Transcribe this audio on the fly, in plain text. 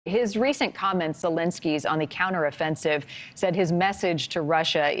His recent comments, Zelensky's, on the counteroffensive, said his message to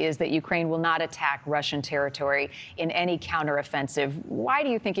Russia is that Ukraine will not attack Russian territory in any counteroffensive. Why do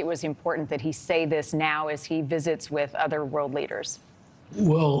you think it was important that he say this now as he visits with other world leaders?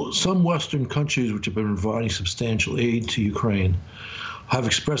 Well, some Western countries which have been providing substantial aid to Ukraine have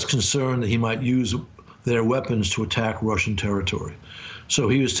expressed concern that he might use their weapons to attack Russian territory. So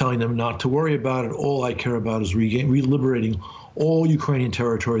he was telling them not to worry about it. All I care about is reliberating all Ukrainian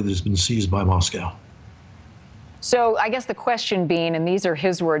territory that has been seized by Moscow. So I guess the question being, and these are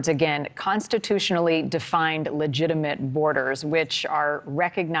his words again, constitutionally defined legitimate borders, which are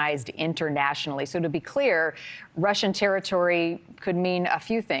recognized internationally. So to be clear, Russian territory could mean a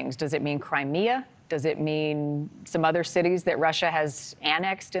few things. Does it mean Crimea? Does it mean some other cities that Russia has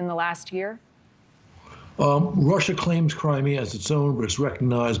annexed in the last year? Russia claims Crimea as its own, but it's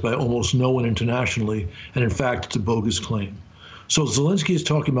recognized by almost no one internationally, and in fact, it's a bogus claim. So Zelenskyy is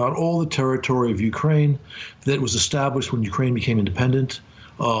talking about all the territory of Ukraine that was established when Ukraine became independent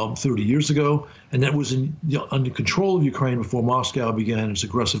 30 years ago, and that was under control of Ukraine before Moscow began its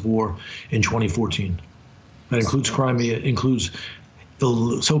aggressive war in 2014. That includes Crimea, includes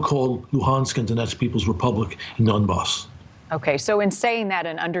the so-called Luhansk and Donetsk People's Republic in Donbass. Okay, so in saying that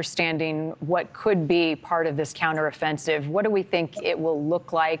and understanding what could be part of this counteroffensive, what do we think it will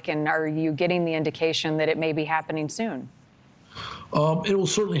look like, and are you getting the indication that it may be happening soon? It will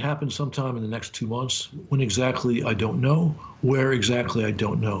certainly happen sometime in the next 2 months. When exactly, I don't know. Where exactly, I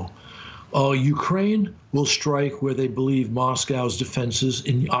don't know. Ukraine will strike where they believe Moscow's defenses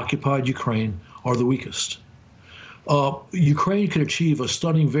in occupied Ukraine are the weakest. Ukraine could achieve a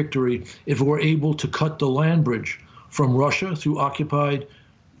stunning victory if it were able to cut the land bridge from Russia through occupied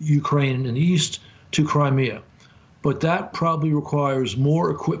Ukraine in the east to Crimea. But that probably requires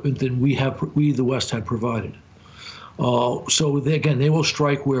more equipment than we, the West, had provided. So again, they will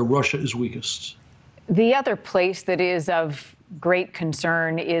strike where Russia is weakest. The other place that is of great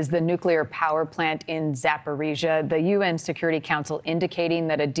concern is the nuclear power plant in Zaporizhia. The UN Security Council indicating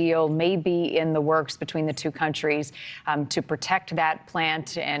that a deal may be in the works between the two countries to protect that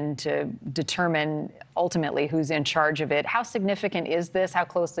plant and to determine ultimately who's in charge of it. How significant is this? How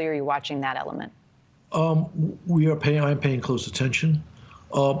closely are you watching that element? I'm paying close attention.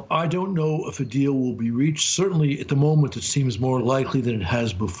 I don't know if a deal will be reached. Certainly, at the moment, it seems more likely than it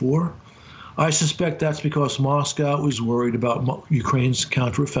has before. I suspect that's because Moscow is worried about Ukraine's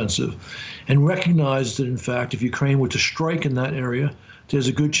counteroffensive and recognized that, in fact, if Ukraine were to strike in that area, there's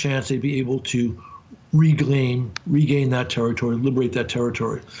a good chance they'd be able to regain that territory, liberate that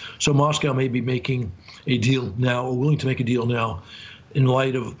territory. So Moscow may be making a deal now, or willing to make a deal now, in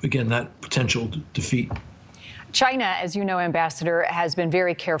light of, again, that potential defeat. China, as you know, Ambassador, has been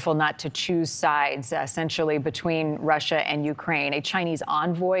very careful not to choose sides, essentially, between Russia and Ukraine. A Chinese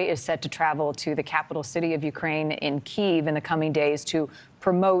envoy is set to travel to the capital city of Ukraine in Kyiv in the coming days to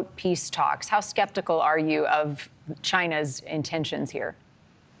promote peace talks. How skeptical are you of China's intentions here?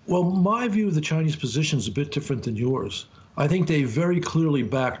 Well, my view of the Chinese position is a bit different than yours. I think they very clearly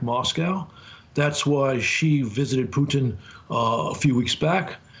backed Moscow. That's why Xi visited Putin a few weeks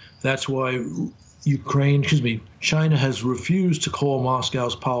back. That's why China has refused to call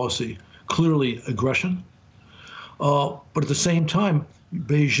Moscow's policy clearly aggression. But at the same time,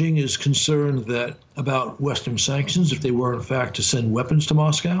 Beijing is concerned about Western sanctions if they were, in fact, to send weapons to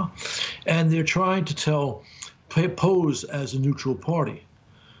Moscow. And they're trying to pose as a neutral party.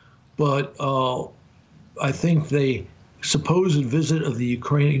 But I think the supposed visit of the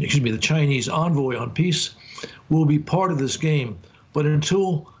Chinese envoy on peace will be part of this game. But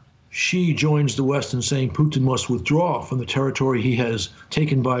until Xi joins the West in saying Putin must withdraw from the territory he has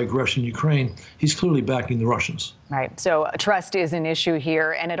taken by aggression in Ukraine, he's clearly backing the Russians. Right. So trust is an issue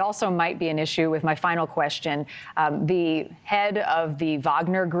here, and it also might be an issue with my final question. The head of the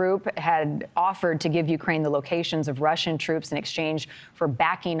Wagner Group had offered to give Ukraine the locations of Russian troops in exchange for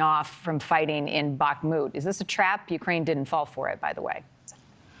backing off from fighting in Bakhmut. Is this a trap? Ukraine didn't fall for it, by the way.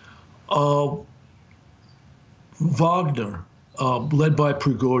 Wagner, led by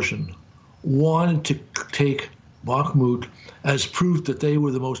Prigozhin, wanted to take Bakhmut as proof that they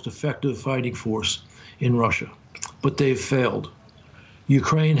were the most effective fighting force in Russia, but they've failed.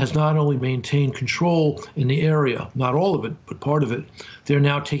 Ukraine has not only maintained control in the area, not all of it, but part of it. They're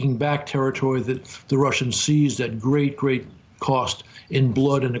now taking back territory that the Russians seized at great, great cost in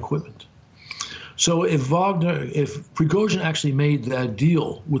blood and equipment. So if Prigozhin actually made that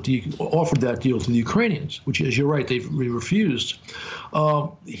deal offered that deal to the Ukrainians, which, as you're right, they refused,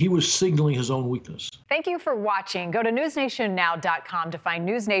 he was signaling his own weakness. Thank you for watching. Go to newsnationnow.com to find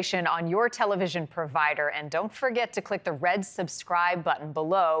NewsNation on your television provider. And don't forget to click the red subscribe button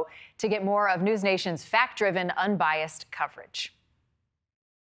below to get more of NewsNation's fact-driven, unbiased coverage.